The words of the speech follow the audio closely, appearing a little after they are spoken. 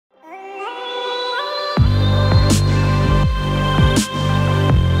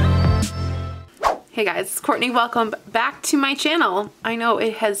Hey guys, it's Courtney. Welcome back to my channel. I know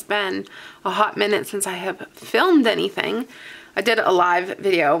it has been a hot minute since I have filmed anything. I did a live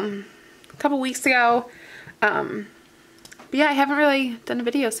video a couple weeks ago. But yeah, I haven't really done a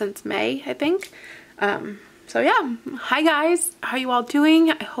video since May, I think. So yeah, hi guys. How are you all doing?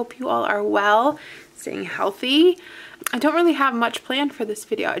 I hope you all are well, staying healthy. I don't really have much planned for this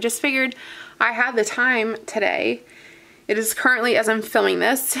video. I just figured I had the time today. It is currently, as I'm filming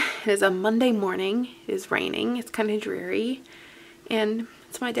this, it is a Monday morning. It is raining. It's kind of dreary. And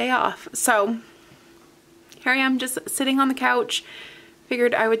it's my day off. So here I am just sitting on the couch.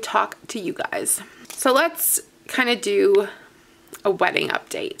 Figured I would talk to you guys. So let's kind of do a wedding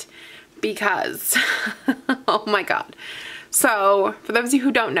update. Because, oh my god. So for those of you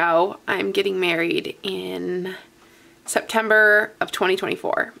who don't know, I'm getting married in September of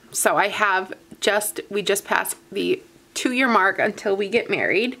 2024. So we just passed the 2-year mark until we get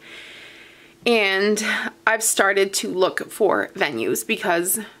married, and I've started to look for venues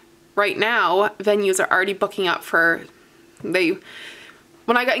because right now venues are already booking up for when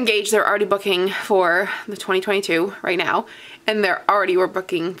I got engaged they're already booking for the 2022 right now, and we're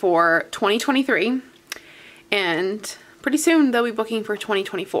booking for 2023, and pretty soon they'll be booking for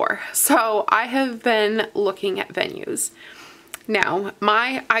 2024. So I have been looking at venues. Now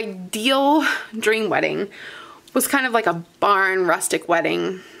my ideal dream wedding was kind of like a barn rustic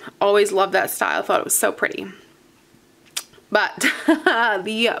wedding. Always loved that style. I thought it was so pretty. But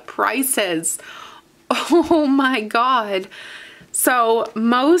the prices, oh my god. So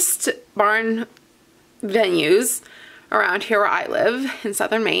most barn venues around here where I live in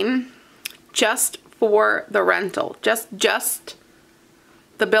southern Maine, just for the rental, just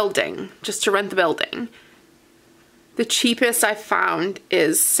the building, just to rent the building, the cheapest I found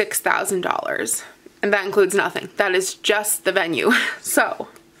is $6,000. And that includes nothing. That is just the venue. So,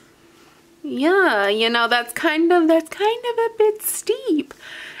 yeah, you know, that's kind of a bit steep.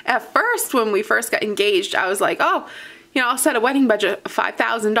 At first, when we first got engaged, I was like, oh, you know, I'll set a wedding budget of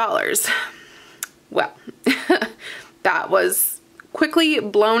 $5,000. Well, that was quickly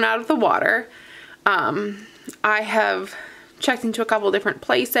blown out of the water. I have checked into a couple different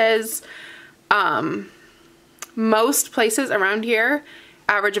places. Most places around here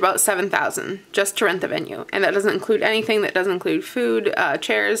average about $7,000 just to rent the venue, and that doesn't include anything. That doesn't include food,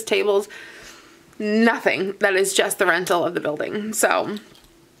 chairs, tables, nothing. That is just the rental of the building. So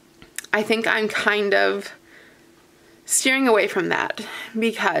I think I'm kind of steering away from that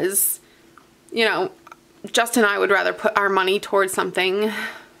because, you know, Justin and I would rather put our money towards something, you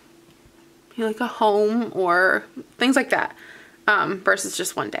know, like a home or things like that, versus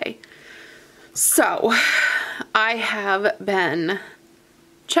just one day. So I have been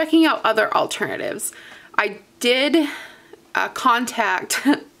checking out other alternatives. I did contact,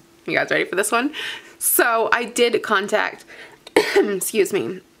 you guys ready for this one? So I did contact, excuse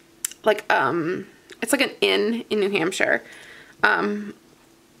me, like, it's like an inn in New Hampshire. Not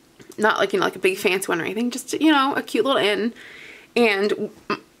like, you know, like a big fancy one or anything, just, you know, a cute little inn. And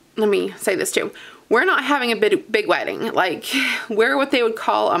let me say this too. We're not having a big wedding. Like, we're what they would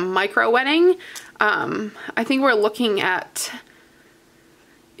call a micro wedding. I think we're looking at,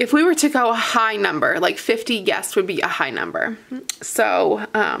 if we were to go a high number, like 50 guests would be a high number. So,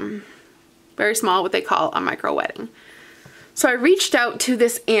 very small, what they call a micro wedding. So I reached out to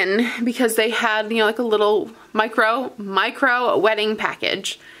this inn because they had, you know, like a little micro wedding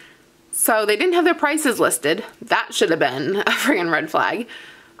package. So they didn't have their prices listed. That should have been a friggin' red flag.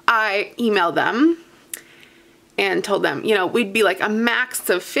 I emailed them and told them, you know, we'd be like a max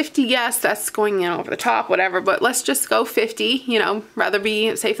of 50 guests. That's going, you know, over the top, whatever, but let's just go 50, you know, rather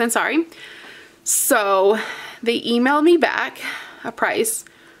be safe than sorry. So they emailed me back a price,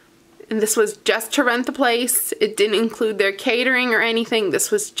 and this was just to rent the place. It didn't include their catering or anything.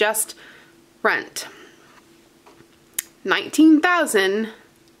 This was just rent.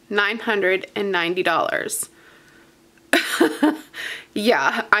 $19,990.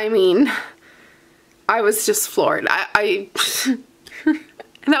 Yeah, I mean, I was just floored. And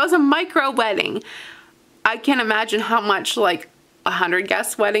that was a micro wedding. I can't imagine how much like 100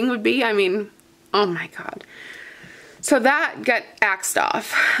 guest wedding would be. I mean, oh my god. So that got axed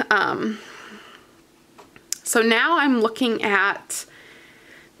off. So now I'm looking at,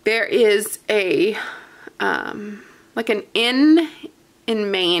 there is a like an inn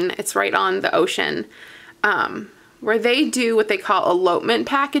in Maine. It's right on the ocean, where they do what they call elopement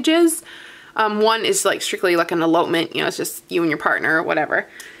packages. One is like strictly like an elopement, you know, it's just you and your partner or whatever.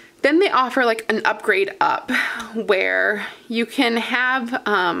 Then they offer like an upgrade up where you can have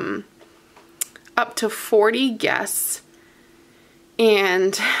up to 40 guests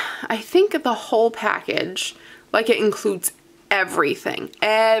And I think the whole package, like it includes everything.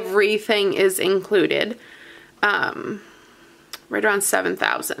 Everything is included. Right around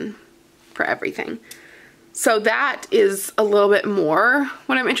 $7,000 for everything. So that is a little bit more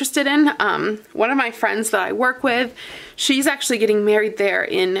what I'm interested in. One of my friends that I work with, she's actually getting married there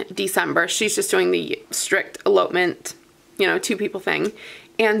in December. She's just doing the strict elopement, you know, 2 people thing.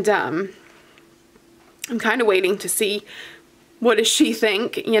 And I'm kind of waiting to see what does she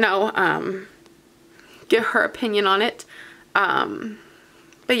think, you know, get her opinion on it.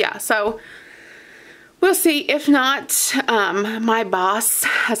 But yeah, so we'll see. If not, my boss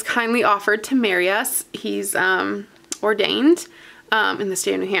has kindly offered to marry us. He's ordained in the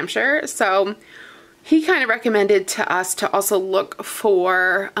state of New Hampshire. So he kind of recommended to us to also look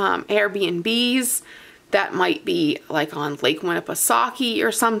for Airbnbs that might be like on Lake Winnipesaukee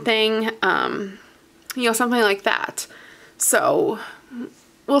or something, you know, something like that. So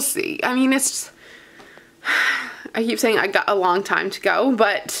we'll see. I mean, it's, I keep saying I got a long time to go,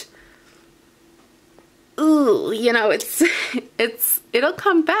 but ooh, you know, it'll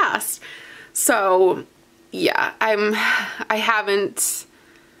come fast. So yeah, I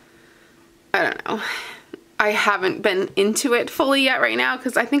haven't been into it fully yet right now,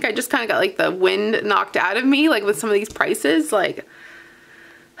 because I think I just kind of got like the wind knocked out of me, like with some of these prices, like,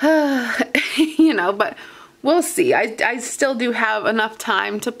 you know, but we'll see. I still do have enough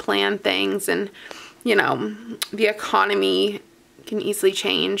time to plan things, and, you know, the economy can easily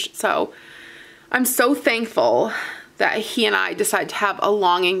change. So I'm so thankful that he and I decided to have a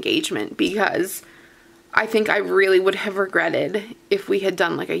long engagement, because I think I really would have regretted if we had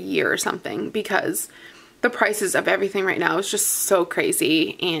done like a year or something, because the prices of everything right now is just so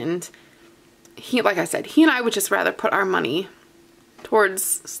crazy. And he, like I said, he and I would just rather put our money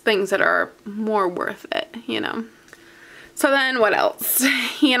towards things that are more worth it, you know. So then what else?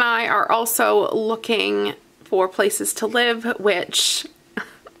 He and I are also looking for places to live, which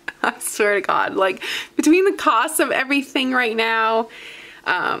I swear to God, like between the costs of everything right now,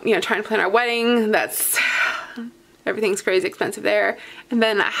 you know, trying to plan our wedding, everything's crazy expensive there. And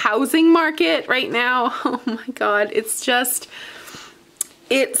then a housing market right now, oh my God, it's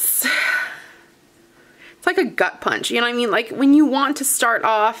like a gut punch, you know what I mean? Like when you want to start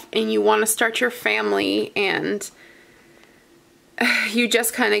off and you want to start your family, and you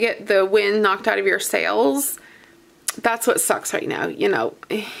just kind of get the wind knocked out of your sails. That's what sucks right now, you know.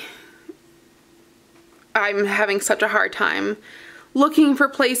 I'm having such a hard time looking for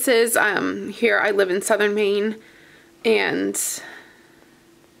places. Here I live in southern Maine, and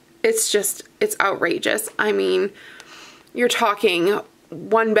it's outrageous. I mean, you're talking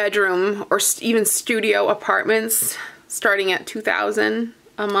 1-bedroom or even studio apartments starting at $2,000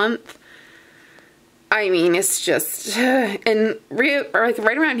 a month. I mean, it's just, and like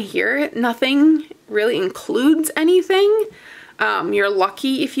right around here, nothing really includes anything. You're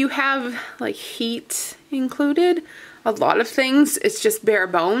lucky if you have like heat included. A lot of things, it's just bare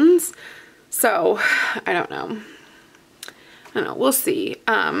bones. So I don't know. We'll see.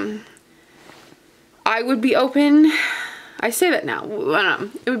 I would be open. I say that now. I don't know.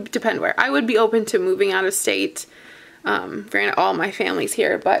 It would depend where. I would be open to moving out of state. Granted, all my family's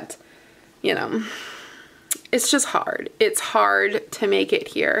here, but you know, it's just hard. It's hard to make it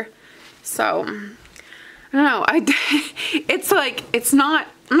here. So I don't know. It's like, it's not,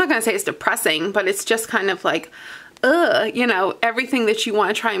 I'm not gonna say it's depressing, but it's just kind of like, you know, everything that you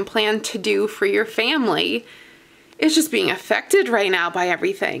want to try and plan to do for your family is just being affected right now by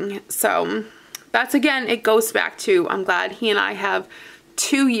everything. So that's, again, it goes back to, I'm glad he and I have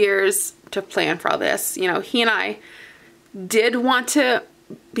 2 years to plan for all this. You know, he and I did want to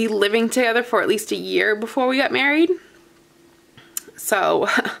be living together for at least a year before we got married. So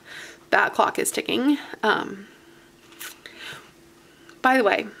that clock is ticking. By the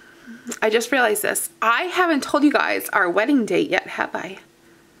way, I just realized this. I haven't told you guys our wedding date yet, have I?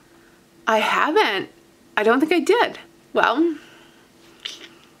 I haven't. I don't think I did. Well,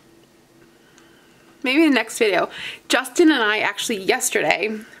 maybe in the next video. Justin and I actually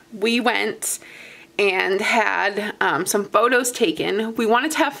yesterday, we went and had some photos taken. We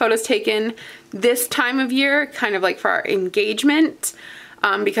wanted to have photos taken this time of year, kind of like for our engagement,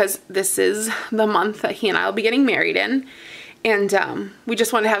 because this is the month that he and I will be getting married in. And we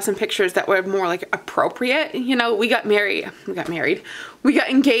just wanted to have some pictures that were more like appropriate. You know, we got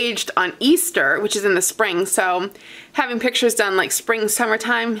engaged on Easter, which is in the spring. So having pictures done like spring,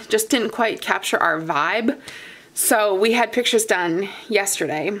 summertime just didn't quite capture our vibe. So we had pictures done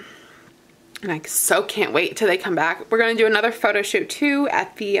yesterday. And I so can't wait till they come back. We're gonna do another photo shoot too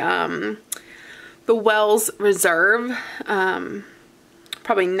at the Wells Reserve.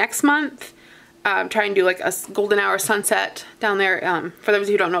 probably next month. Try and do like a golden hour sunset down there. For those of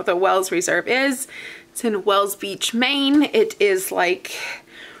you who don't know what the Wells Reserve is, it's in Wells Beach, Maine. It is like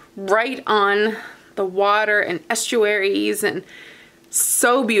right on the water and estuaries, and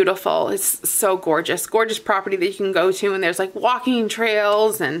so beautiful. It's so gorgeous. Gorgeous property that you can go to, and there's like walking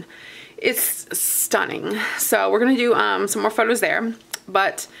trails, and it's stunning. So we're gonna do some more photos there.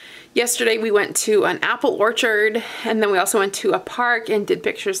 But yesterday we went to an apple orchard, and then we also went to a park and did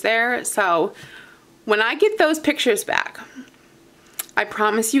pictures there. So when I get those pictures back, I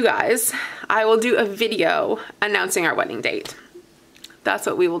promise you guys, I will do a video announcing our wedding date. That's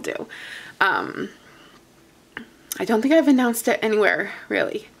what we will do. I don't think I've announced it anywhere,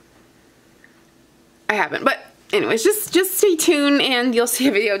 really. I haven't, but anyways, just stay tuned and you'll see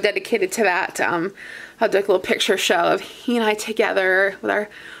a video dedicated to that. I'll do like a little picture show of he and I together with our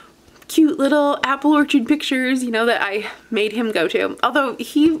cute little apple orchard pictures, you know, that I made him go to. Although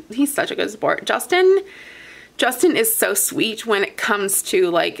he's such a good sport. Justin is so sweet when it comes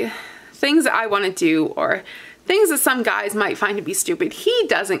to like things that I want to do or things that some guys might find to be stupid. He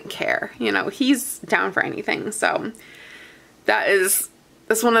doesn't care, you know, he's down for anything. So that's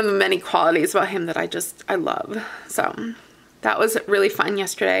one of the many qualities about him that I love. So that was really fun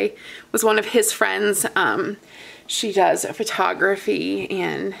yesterday. It was one of his friends. She does photography,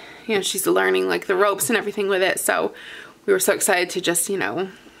 and you know, she's learning like the ropes and everything with it. So we were so excited to just, you know,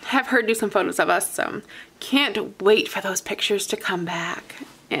 have her do some photos of us. So can't wait for those pictures to come back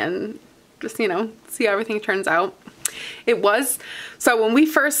and just, you know, see how everything turns out. It was, so when we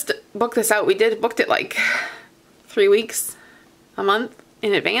first booked this out, we booked it like 3 weeks, a month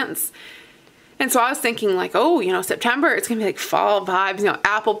in advance. And so I was thinking like, oh, you know, September, it's gonna be like fall vibes, you know,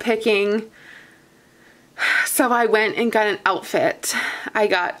 apple picking. So I went and got an outfit. I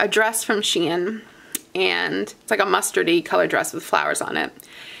got a dress from Shein, and it's like a mustardy color dress with flowers on it.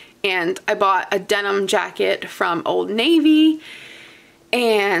 And I bought a denim jacket from Old Navy,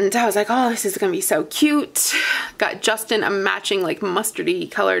 and I was like, oh, this is gonna be so cute. Got Justin a matching like mustardy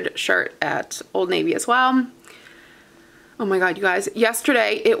colored shirt at Old Navy as well. Oh my God, you guys,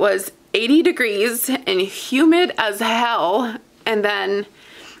 yesterday it was 80 degrees and humid as hell, and then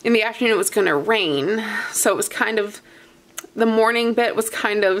in the afternoon it was gonna rain. So it was kind of, the morning bit was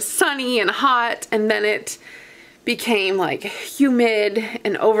kind of sunny and hot, and then it became like humid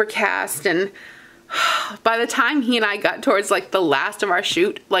and overcast, and by the time he and I got towards like the last of our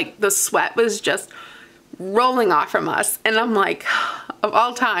shoot, like the sweat was just rolling off from us. And I'm like, of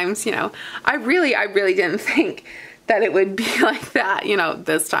all times, you know, I really didn't think that it would be like that, you know,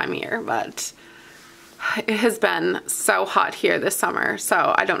 this time of year, but it has been so hot here this summer.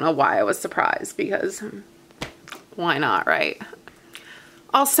 So I don't know why I was surprised, because why not, right?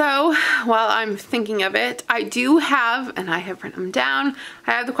 Also, while I'm thinking of it, I do have, and I have written them down,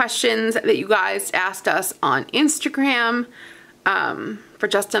 I have the questions that you guys asked us on Instagram for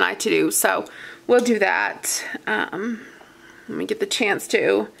Justin and I to do. So we'll do that. Let me get the chance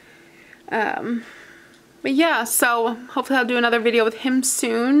to. But yeah, so hopefully I'll do another video with him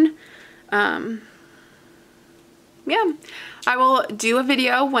soon. Yeah, I will do a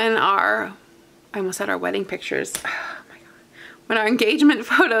video when I almost said our wedding pictures. When our engagement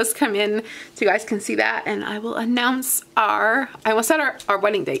photos come in, so you guys can see that, and I will announce I almost said our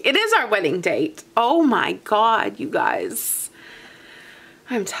wedding date. It is our wedding date. Oh my God, you guys.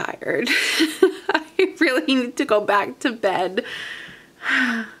 I'm tired. I really need to go back to bed.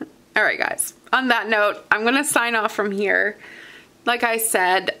 All right, guys. On that note, I'm gonna sign off from here. Like I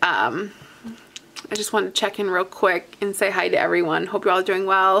said, I just wanted to check in real quick and say hi to everyone. Hope you're all doing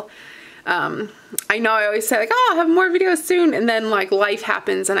well. I know I always say like, oh, I'll have more videos soon, and then like life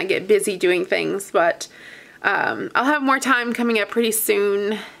happens and I get busy doing things, but I'll have more time coming up pretty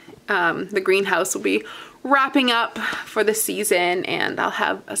soon. The greenhouse will be wrapping up for the season, and I'll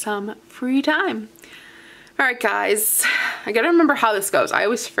have some free time. All right, guys, I gotta remember how this goes. I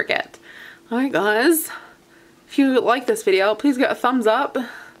always forget. All right, guys, if you like this video, please give it a thumbs up,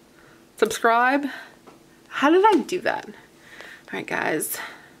 subscribe. How did I do that? All right, guys.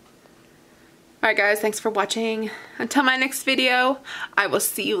 Alright guys, thanks for watching. Until my next video, I will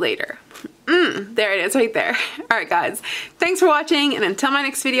see you later. There it is right there. Alright guys, thanks for watching, and until my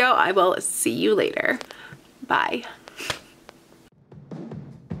next video, I will see you later. Bye.